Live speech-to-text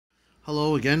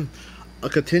Hello again.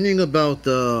 Continuing about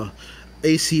the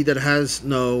AC that has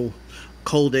no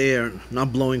cold air,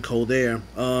 not blowing cold air.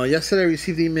 Yesterday I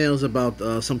received emails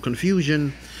about some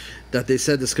confusion that they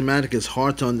said the schematic is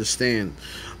hard to understand.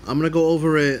 I'm going to go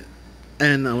over it,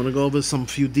 and I want to go over some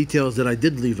few details that I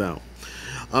did leave out.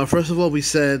 First of all, we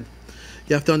said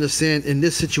you have to understand in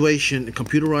this situation, a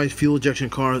computerized fuel injection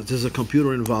car, there's a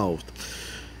computer involved.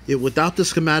 Without the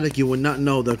schematic, you would not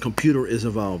know the computer is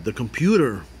involved. The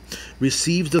computer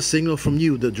receives the signal from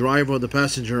you, the driver or the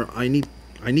passenger. I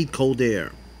need cold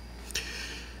air.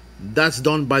 That's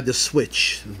done by the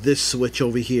switch, this switch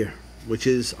over here, which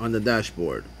is on the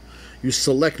dashboard. You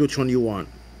select which one you want.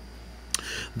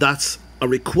 That's a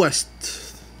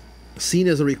request, seen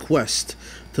as a request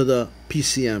to the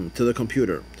PCM, to the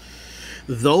computer.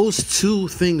 Those two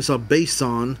things are based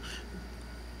on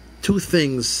two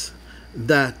things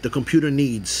that the computer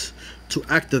needs to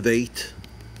activate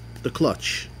the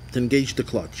clutch, to engage the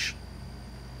clutch.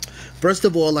 First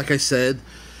of all, like I said,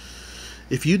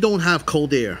 if you don't have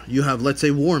cold air, you have, let's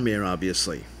say, warm air,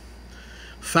 obviously.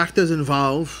 Factors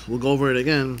involved, we'll go over it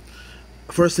again.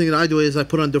 First thing that I do is I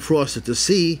put on defroster to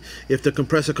see if the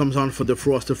compressor comes on for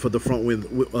defroster for the front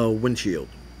windshield.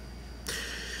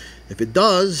 If it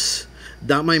does,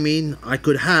 that might mean I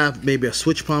could have maybe a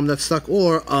switch problem that's stuck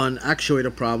or an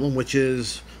actuator problem, which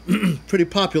is pretty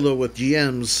popular with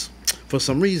GMs for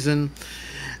some reason.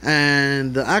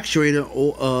 And the actuator,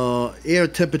 air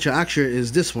temperature actuator,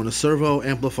 is this one, a servo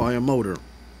amplifier motor,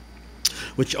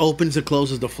 which opens and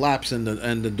closes the flaps and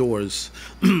the doors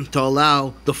to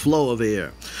allow the flow of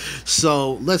air.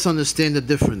 So let's understand the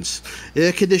difference. The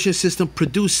air conditioning system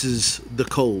produces the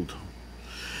cold.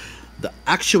 The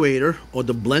actuator, or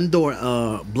the blend door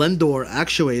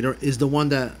actuator, is the one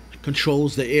that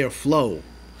controls the air flow.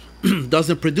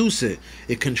 Doesn't produce it,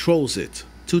 it controls it.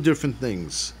 Two different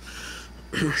things.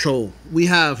 So we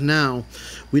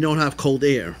don't have cold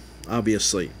air,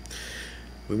 obviously.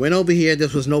 We went over here,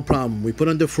 this was no problem. We put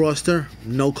on defroster,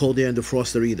 no cold air in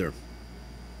defroster either.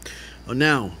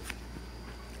 Now,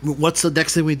 what's the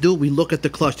next thing we do? We look at the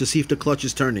clutch to see if the clutch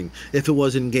is turning, if it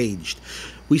was engaged.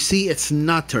 We see it's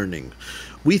not turning.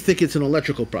 We think it's an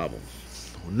electrical problem.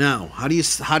 Now,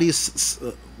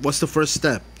 what's the first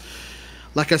step?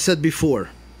 Like I said before,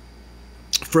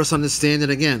 first understand it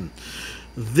again.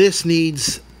 This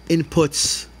needs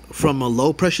inputs from a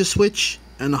low pressure switch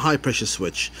and a high pressure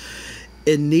switch.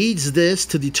 It needs this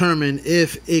to determine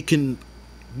if it can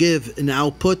give an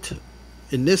output,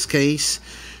 in this case,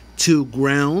 to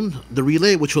ground the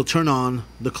relay, which will turn on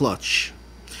the clutch.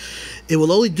 It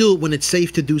will only do it when it's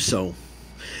safe to do so.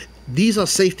 These are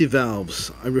safety valves,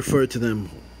 I refer to them.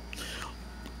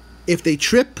 If they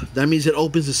trip, that means it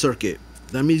opens the circuit.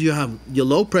 That means you have your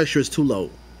low pressure is too low.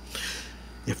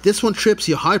 If this one trips,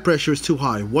 your high pressure is too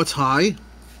high. What's high?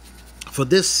 For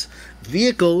this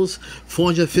vehicle's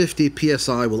 450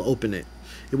 psi will open it.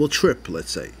 It will trip, let's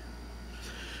say.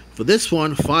 For this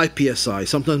one, 5 psi,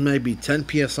 sometimes maybe 10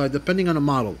 psi, depending on the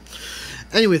model.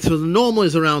 Anyway, so the normal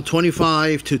is around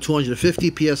 25 to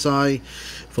 250 psi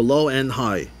for low and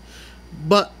high.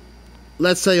 But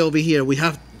let's say over here, we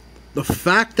have the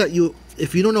fact that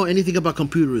if you don't know anything about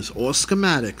computers or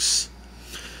schematics,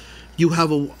 you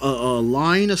have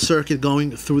a circuit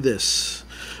going through this.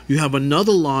 You have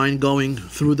another line going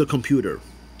through the computer.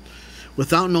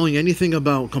 Without knowing anything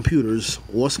about computers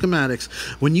or schematics,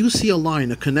 when you see a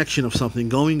line, a connection of something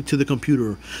going to the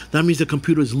computer, that means the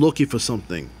computer is looking for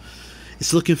something.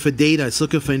 It's looking for data, it's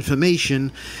looking for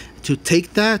information to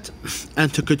take that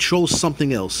and to control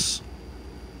something else.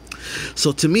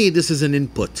 So to me, this is an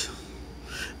input.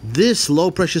 This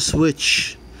low pressure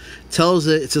switch tells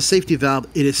it it's a safety valve.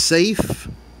 It is safe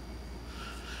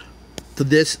to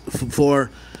this for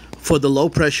the low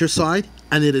pressure side,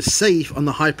 and it is safe on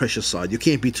the high pressure side. You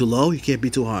can't be too low, you can't be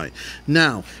too high.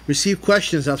 Now, receive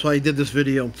questions, that's why I did this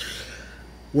video.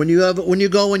 When you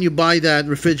go and you buy that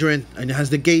refrigerant and it has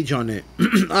the gauge on it,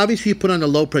 obviously you put on the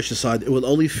low pressure side, it will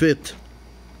only fit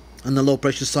on the low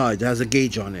pressure side. It has a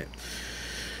gauge on it.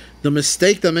 The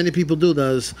mistake that many people do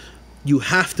is you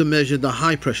have to measure the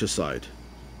high pressure side.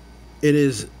 It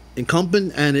is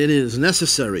incumbent and it is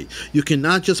necessary. You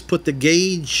cannot just put the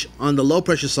gauge on the low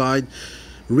pressure side,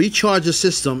 recharge the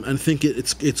system, and think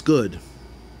it's good.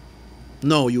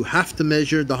 No, you have to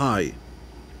measure the high.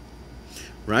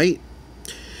 Right?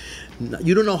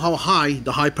 You don't know how high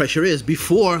the high pressure is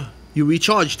before you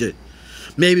recharged it.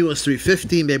 Maybe it was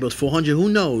 350, maybe it was 400, who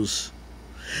knows?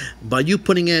 By you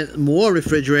putting in more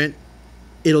refrigerant,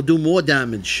 it'll do more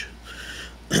damage.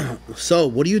 So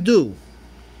what do?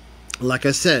 Like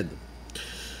I said,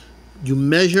 You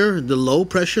measure the low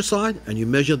pressure side and you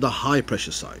measure the high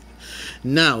pressure side.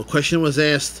 Now, a question was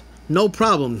asked, no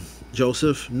problem,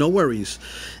 Joseph, no worries.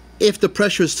 If the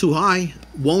pressure is too high,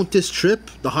 won't this trip,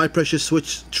 the high pressure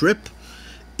switch trip?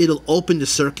 It'll open the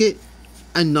circuit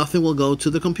and nothing will go to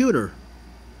the computer.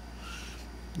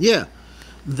 Yeah,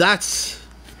 that's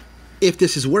if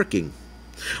this is working.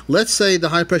 Let's say the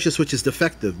high pressure switch is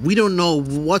defective. We don't know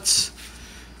what's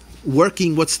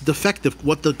working, what's defective,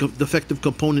 what the defective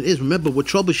component is. Remember, we're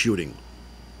troubleshooting.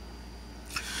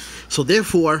 So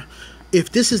therefore,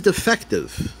 if this is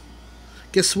defective,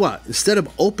 guess what? Instead of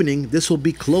opening, this will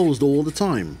be closed all the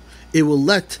time. It will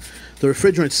let the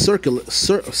refrigerant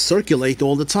circulate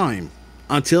all the time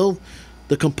until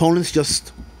the components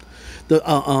just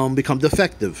become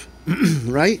defective.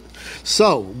 Right?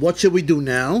 So what should we do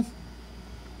now?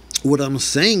 What I'm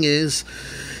saying is,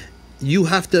 you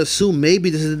have to assume maybe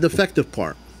this is the defective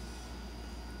part,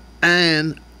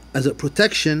 and as a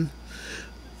protection,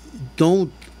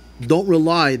 don't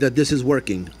rely that this is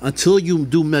working until you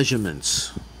do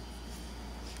measurements.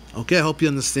 Okay, I hope you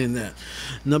understand that.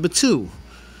 Number two,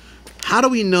 how do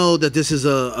we know that this is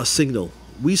a signal?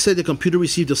 We say the computer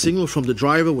received a signal from the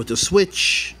driver with the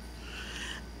switch,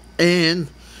 and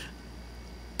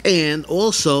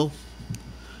also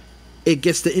it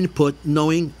gets the input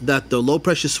knowing that the low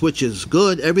pressure switch is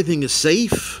good, everything is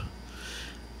safe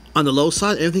on the low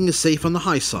side, everything is safe on the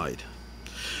high side.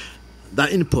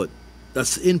 That input,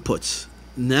 that's inputs.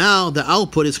 Now the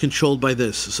output is controlled by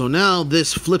this. So now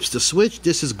this flips the switch,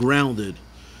 this is grounded.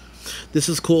 This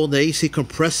is called the AC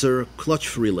compressor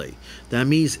clutch relay. That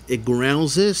means it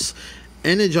grounds this,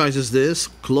 energizes this,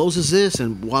 closes this,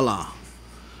 and voila,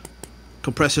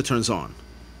 compressor turns on,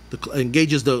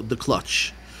 engages the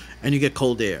clutch, and you get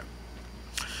cold air.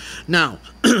 Now,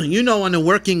 you know, on a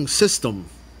working system,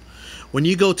 when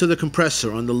you go to the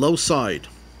compressor on the low side,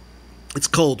 it's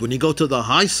cold. When you go to the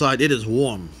high side, it is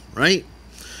warm, right?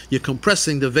 You're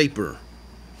compressing the vapor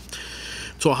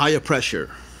to a higher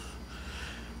pressure.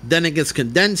 Then it gets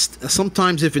condensed.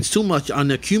 Sometimes if it's too much on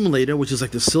the accumulator, which is like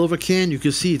the silver can, you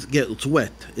can see it gets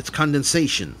wet. It's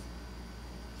condensation.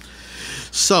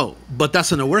 So, but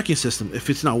that's in a working system. If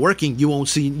it's not working, you won't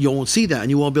see that, and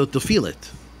you won't be able to feel it.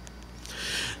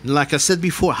 Like I said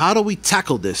before, how do we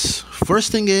tackle this?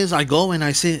 First thing is, I go and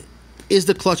I say, is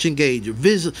the clutch engaged?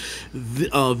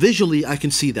 Visually, I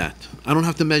can see that. I don't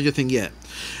have to measure anything yet.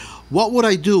 What would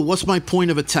I do? What's my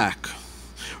point of attack?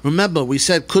 Remember, we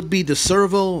said could be the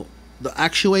servo, the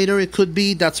actuator. It could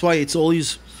be. That's why it's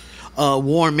always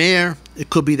warm air. It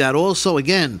could be that also.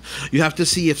 Again, you have to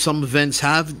see if some vents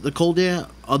have the cold air,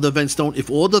 other vents don't. If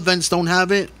all the vents don't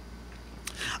have it,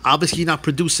 obviously you're not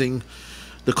producing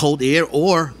the cold air,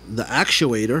 or the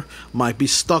actuator might be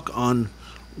stuck on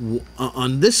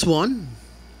this one,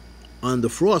 on the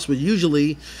frost, but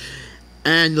usually,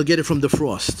 and you'll get it from the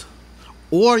frost,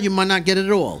 or you might not get it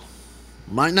at all.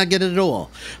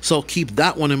 So keep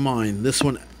that one in mind. This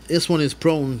one is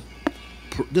prone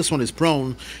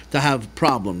to have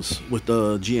problems with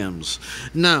the GMs.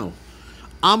 Now,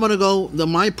 I'm gonna go.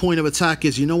 My point of attack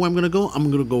is, you know where I'm gonna go?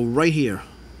 I'm gonna go right here.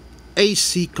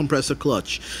 AC compressor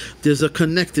clutch. There's a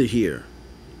connector here.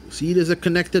 See, there's a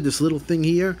connector. This little thing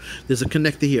here. There's a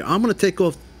connector here. I'm gonna take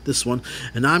off this one,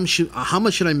 and how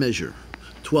much should I measure?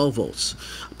 12 volts.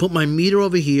 Put my meter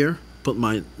over here. Put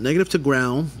my negative to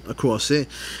ground across it.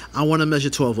 I want to measure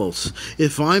 12 volts.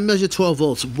 If I measure 12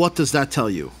 volts, what does that tell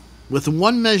you? With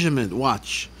one measurement,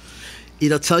 watch.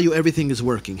 It'll tell you everything is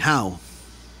working. How?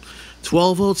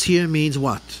 12 volts here means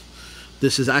what?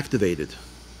 This is activated.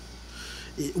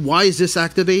 Why is this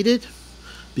activated?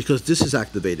 Because this is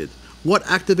activated. What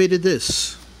activated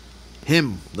this?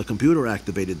 The computer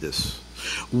activated this.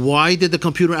 Why did the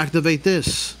computer activate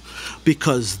this?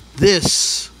 Because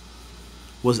this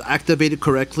was activated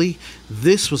correctly,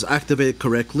 this was activated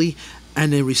correctly,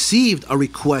 and it received a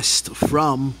request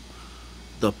from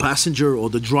the passenger or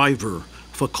the driver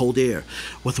for cold air.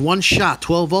 With one shot,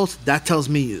 12 volts, that tells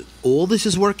me all this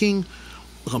is working,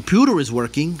 the computer is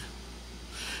working,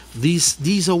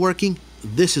 these are working,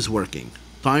 this is working.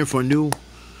 Time for a new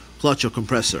clutch or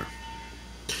compressor.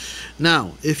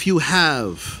 Now, if you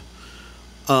have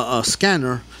a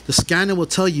scanner, the scanner will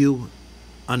tell you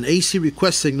an AC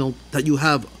request signal that you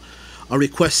have a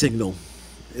request signal.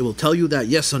 It will tell you that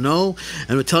yes or no,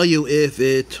 and it will tell you if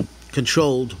it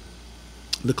controlled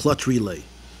the clutch relay,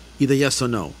 either yes or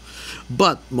no.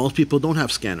 But most people don't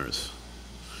have scanners.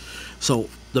 So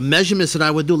the measurements that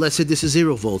I would do, let's say this is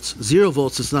 0 volts. 0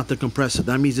 volts is not the compressor.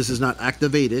 That means this is not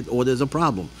activated or there's a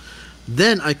problem.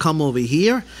 Then I come over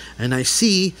here and I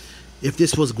see if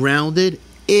this was grounded,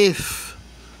 if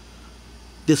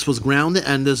this was grounded,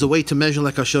 and there's a way to measure,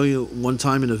 like I'll show you one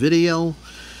time in a video,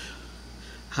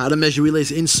 how to measure relays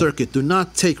in circuit. Do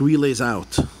not take relays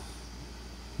out.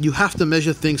 You have to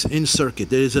measure things in circuit.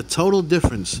 There is a total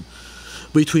difference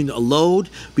between a load,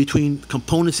 between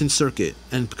components in circuit,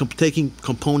 and taking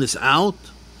components out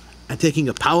and taking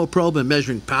a power probe and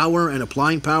measuring power and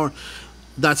applying power.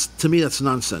 That's, to me, that's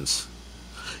nonsense.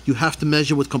 You have to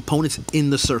measure with components in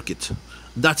the circuit.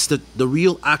 That's the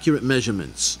real accurate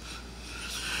measurements.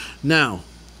 Now,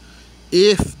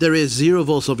 if there is 0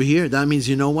 volts over here, that means,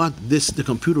 you know what, the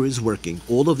computer is working.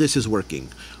 All of this is working.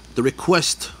 The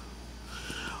request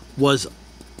was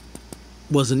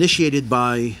initiated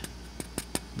by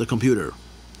the computer.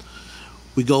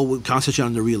 We concentrate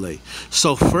on the relay.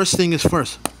 So first thing is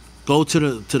first, go to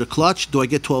the clutch. Do I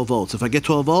get 12 volts? If I get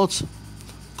 12 volts,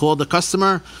 call the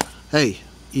customer. Hey,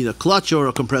 either clutch or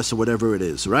a compressor, whatever it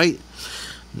is, right?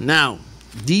 Now,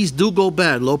 these do go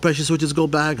bad. Low pressure switches go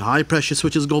bad. High pressure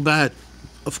switches go bad.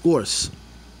 Of course.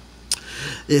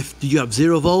 If you have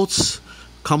 0 volts,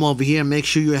 come over here and make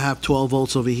sure you have 12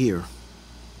 volts over here.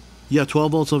 You have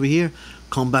 12 volts over here,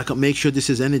 come back up. Make sure this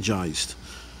is energized.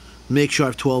 Make sure I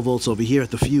have 12 volts over here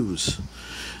at the fuse.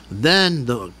 Then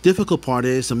the difficult part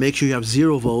is to make sure you have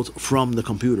 0 volts from the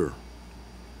computer.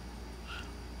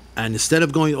 And instead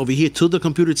of going over here to the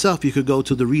computer itself, you could go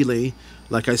to the relay.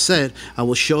 Like I said, I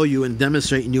will show you and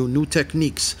demonstrate new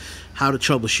techniques how to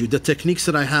troubleshoot. The techniques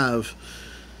that I have,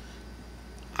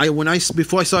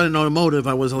 before I started in automotive,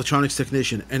 I was an electronics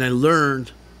technician, and I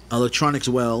learned electronics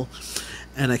well,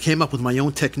 and I came up with my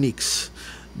own techniques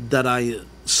that I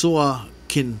saw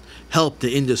can help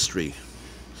the industry.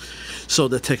 So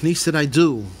the techniques that I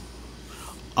do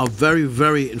are very,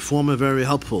 very informative, very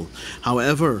helpful.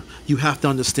 However, you have to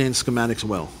understand schematics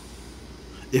well.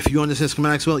 If you understand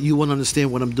schematics well, you will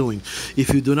understand what I'm doing.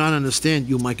 If you do not understand,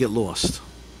 you might get lost.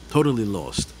 Totally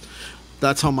lost.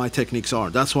 That's how my techniques are.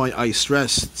 That's why I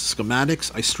stress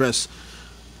schematics. I stress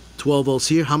 12 volts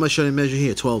here. How much should I measure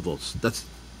here? 12 volts. That's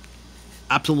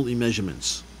absolutely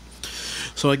measurements.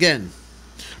 So again,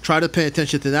 try to pay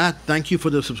attention to that. Thank you for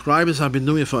the subscribers. I've been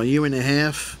doing it for a year and a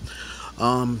half.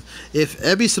 If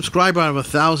every subscriber out of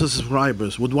 1,000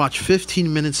 subscribers would watch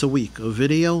 15 minutes a week of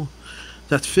video,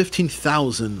 that's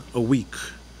 15,000 a week.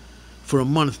 For a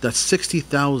month, that's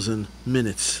 60,000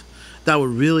 minutes. That would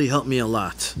really help me a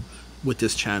lot with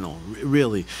this channel,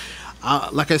 really.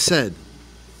 Like I said,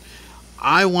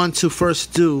 I want to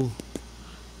first do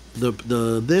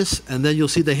this, and then you'll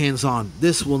see the hands-on.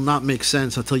 This will not make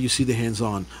sense until you see the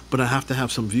hands-on, but I have to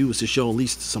have some views to show at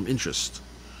least some interest.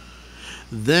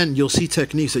 Then you'll see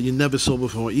techniques that you never saw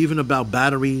before, even about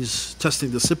batteries,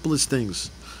 testing the simplest things.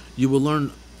 You will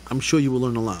learn, I'm sure you will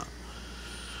learn a lot.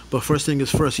 But first thing is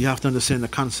first, you have to understand the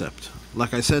concept.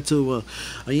 Like I said to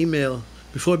an email,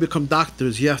 before you become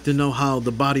doctors, you have to know how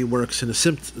the body works and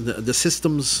the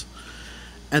systems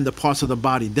and the parts of the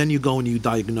body. Then you go and you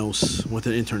diagnose with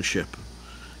an internship.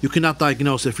 You cannot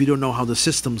diagnose if you don't know how the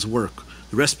systems work.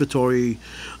 The respiratory,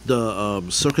 the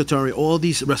circulatory, all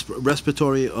these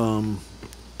respiratory,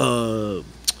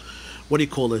 what do you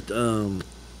call it?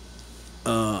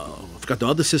 I forgot the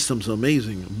other systems are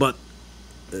amazing, but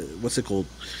what's it called?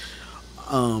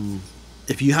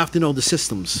 If you have to know the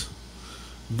systems,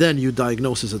 then you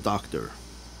diagnose as a doctor,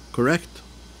 correct?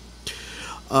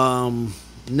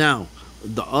 Now,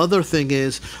 the other thing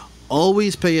is,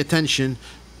 always pay attention.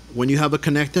 When you have a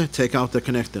connector, take out the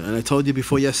connector. And I told you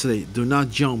before yesterday, do not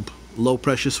jump low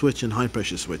pressure switch and high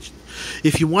pressure switch.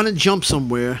 If you want to jump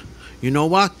somewhere, you know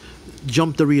what?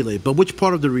 Jump the relay. But which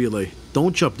part of the relay?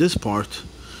 Don't jump this part.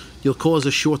 You'll cause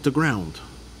a short to ground.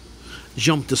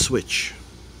 Jump the switch.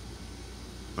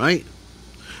 Right?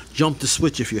 Jump the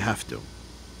switch if you have to.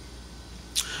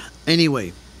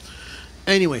 Anyway,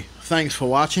 thanks for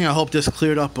watching. I hope this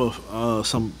cleared up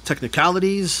some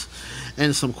technicalities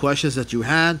and some questions that you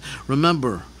had.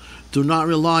 Remember, do not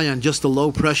rely on just the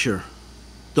low pressure.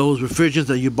 Those refrigerants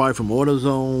that you buy from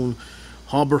AutoZone,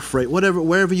 Harbor Freight,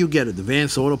 wherever you get it,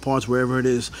 Advanced Auto Parts, wherever it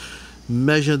is,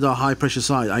 measure the high pressure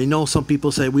side. I know some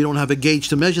people say we don't have a gauge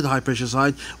to measure the high pressure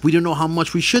side. We don't know how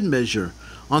much we should measure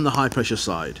on the high pressure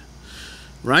side.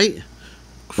 Right?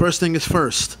 First thing is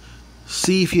first.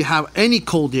 See if you have any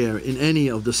cold air in any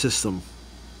of the system,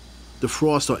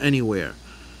 defrost or anywhere.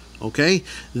 Okay?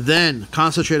 Then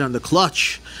concentrate on the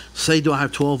clutch. Say, do I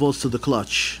have 12 volts to the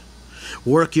clutch?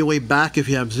 Work your way back. If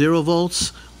you have 0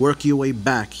 volts, work your way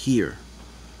back here.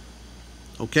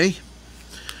 Okay?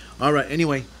 Alright,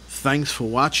 anyway, thanks for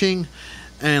watching.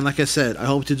 And like I said, I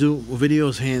hope to do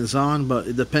videos hands-on, but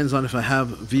it depends on if I have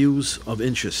views of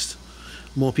interest.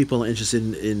 More people are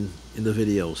interested in the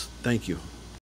videos. Thank you.